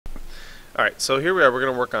Alright, so here we are. We're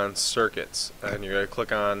going to work on circuits. And you're going to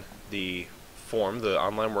click on the form, the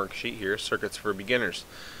online worksheet here, Circuits for Beginners.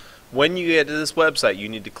 When you get to this website, you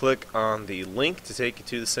need to click on the link to take you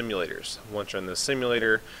to the simulators. Once you're in the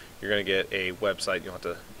simulator, you're going to get a website. You'll have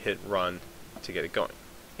to hit run to get it going.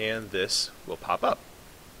 And this will pop up.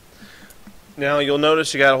 Now you'll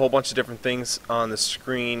notice you got a whole bunch of different things on the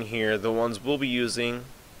screen here. The ones we'll be using: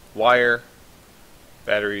 wire,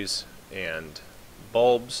 batteries, and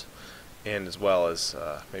bulbs, and as well as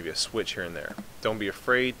maybe a switch here and there. Don't be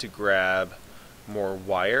afraid to grab more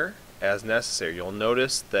wire as necessary. You'll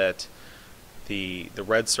notice that the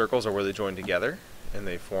red circles are where they join together, and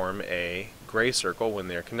they form a gray circle when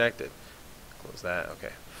they're connected. Close that.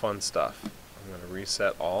 Okay, fun stuff. I'm going to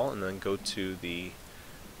reset all and then go to the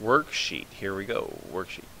worksheet. Here we go.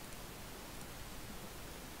 Worksheet.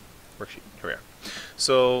 Here we are.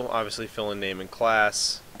 So obviously fill in name and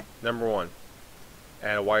class. Number 1.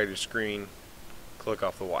 Add a wire to screen, click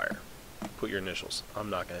off the wire. Put your initials. I'm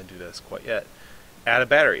not going to do this quite yet. Add a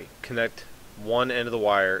battery. Connect one end of the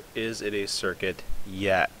wire. Is it a circuit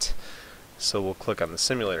yet? So we'll click on the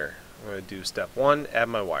simulator. I'm going to do step 1, add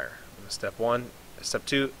my wire. Step 1, step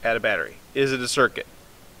 2, add a battery. Is it a circuit?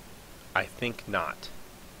 I think not.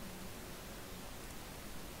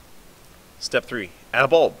 Step 3, add a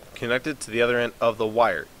bulb. Connect it to the other end of the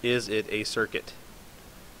wire. Is it a circuit?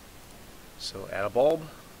 So add a bulb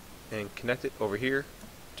and connect it over here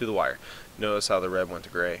to the wire. Notice how the red went to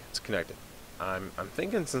gray. It's connected. I'm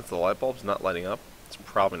thinking since the light bulb's not lighting up, it's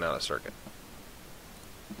probably not a circuit.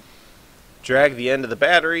 Drag the end of the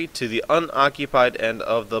battery to the unoccupied end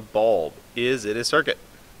of the bulb. Is it a circuit?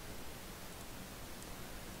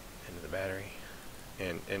 End of the battery.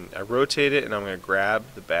 And I rotate it, and I'm going to grab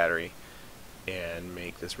the battery and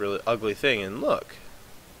make this really ugly thing. And look,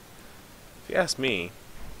 if you ask me,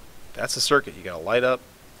 that's a circuit. You got a light up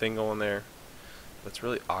thing going there. That's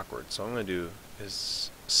really awkward. So what I'm going to do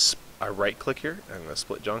is I right click here. I'm going to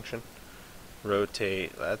split junction.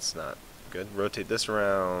 Rotate. That's not good. Rotate this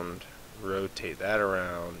around. Rotate that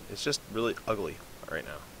around. It's just really ugly right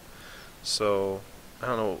now. So I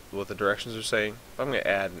don't know what the directions are saying, but I'm going to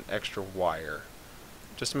add an extra wire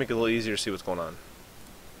just to make it a little easier to see what's going on.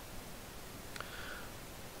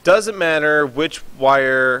 Doesn't matter which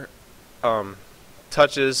wire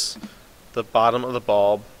touches the bottom of the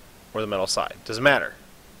bulb or the metal side. Doesn't matter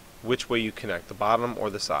which way you connect, the bottom or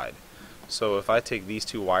the side. So if I take these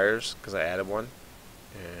two wires, because I added one,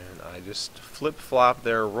 and I just flip-flop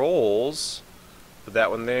their roles, put that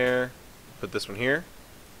one there, put this one here,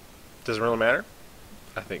 doesn't really matter?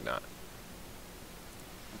 I think not.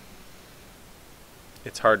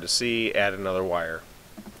 It's hard to see. Add another wire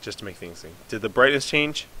just to make things sing. Did the brightness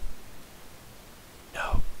change?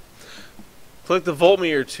 No. Click the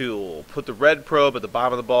voltmeter tool. Put the red probe at the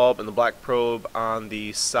bottom of the bulb and the black probe on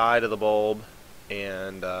the side of the bulb,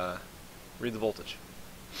 and read the voltage.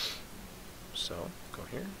 So go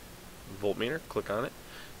here, voltmeter, click on it.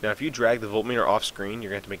 Now if you drag the voltmeter off screen,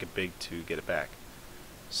 you're going to have to make it big to get it back.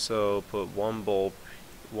 So put one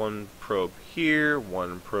probe here,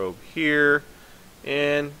 one probe here,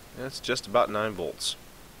 and that's just about 9 volts.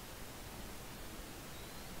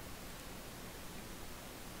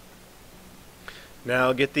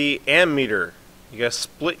 Now get the ammeter. You gotta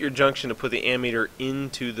split your junction to put the ammeter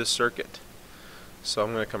into the circuit. So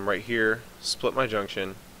I'm gonna come right here, split my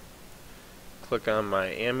junction, click on my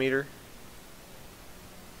ammeter.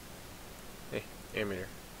 Hey, ammeter.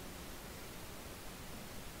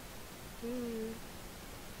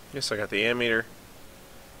 Yes, I got the ammeter,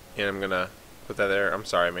 and I'm gonna put that there. I'm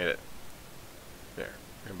sorry, I made it there.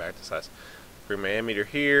 Bring it back to size. Bring my ammeter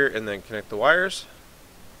here, and then connect the wires.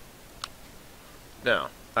 Now,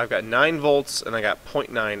 I've got 9 volts and I got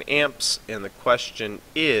 0.9 amps, and the question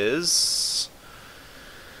is,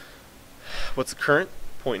 what's the current?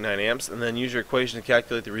 0.9 amps, and then use your equation to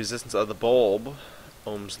calculate the resistance of the bulb.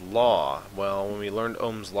 Ohm's law. Well, when we learned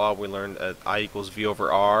Ohm's law, we learned that I equals V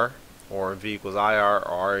over R, or V equals IR, or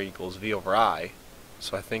R equals V over I.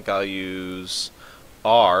 So I think I'll use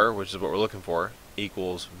R, which is what we're looking for,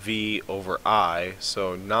 equals V over I.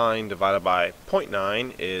 So 9 divided by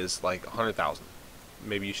 0.9 is like 100,000.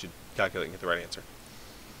 Maybe you should calculate and get the right answer.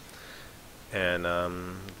 And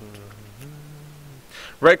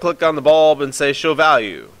right click on the bulb and say show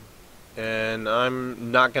value. And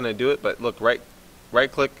I'm not going to do it, but look, right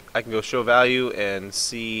click, I can go show value and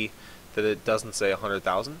see that it doesn't say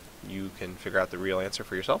 100,000. You can figure out the real answer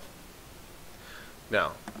for yourself.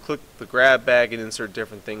 Now, click the grab bag and insert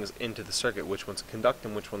different things into the circuit, which ones conduct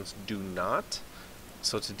and which ones do not.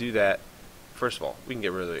 So to do that, first of all, we can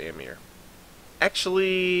get rid of the ammeter.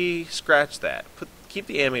 Actually, scratch that. Keep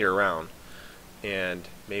the ammeter around, and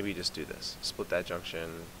maybe just do this. Split that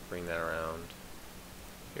junction, bring that around.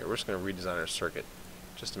 Here, we're just going to redesign our circuit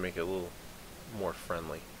just to make it a little more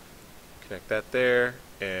friendly. Connect that there,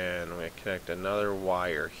 and I'm going to connect another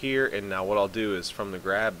wire here. And now what I'll do is from the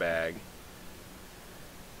grab bag,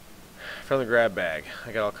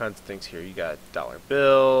 I got all kinds of things here. You got dollar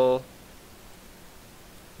bill.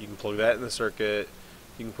 You can plug that in the circuit.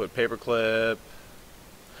 You can put paper clip.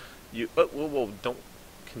 Whoa, don't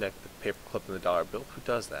connect the paper clip and the dollar bill. Who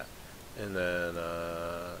does that? And then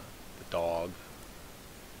the dog.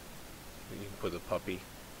 You can put the puppy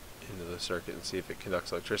into the circuit and see if it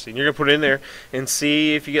conducts electricity. And you're going to put it in there and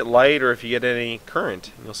see if you get light or if you get any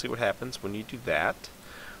current. And you'll see what happens when you do that.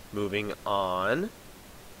 Moving on.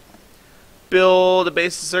 Build a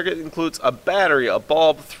basic circuit includes a battery, a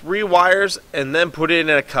bulb, 3 wires, and then put it in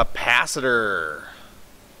a capacitor.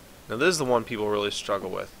 Now this is the one people really struggle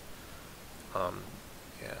with. Yeah,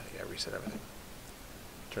 reset everything.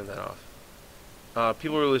 Turn that off.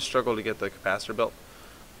 People really struggle to get the capacitor built.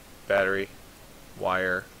 Battery,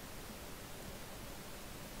 wire,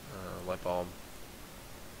 light bulb.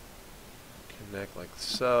 Connect like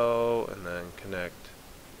so, and then connect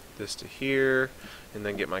this to here, and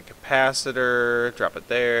then get my capacitor, drop it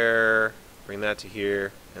there, bring that to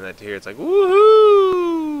here, and that to here. It's like,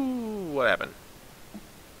 woohoo! What happened?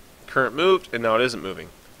 Current moved, and now it isn't moving.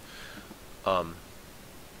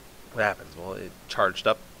 What happens? Well, it charged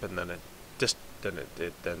up, and then it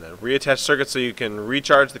reattached circuit so you can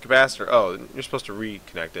recharge the capacitor. Oh, you're supposed to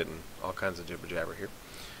reconnect it and all kinds of jibber jabber here.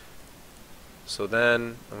 So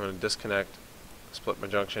then I'm going to disconnect, split my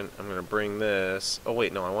junction. I'm going to bring this. Oh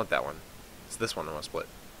wait, no, I want that one. It's this one I want to split.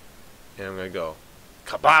 And I'm going to go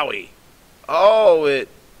kabowie. Oh, it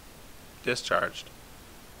discharged.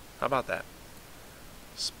 How about that?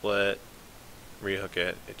 Split, rehook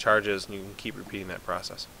it. It charges, and you can keep repeating that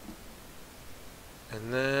process.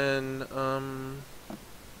 And then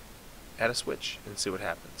add a switch and see what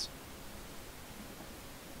happens.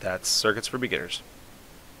 That's Circuits for Beginners.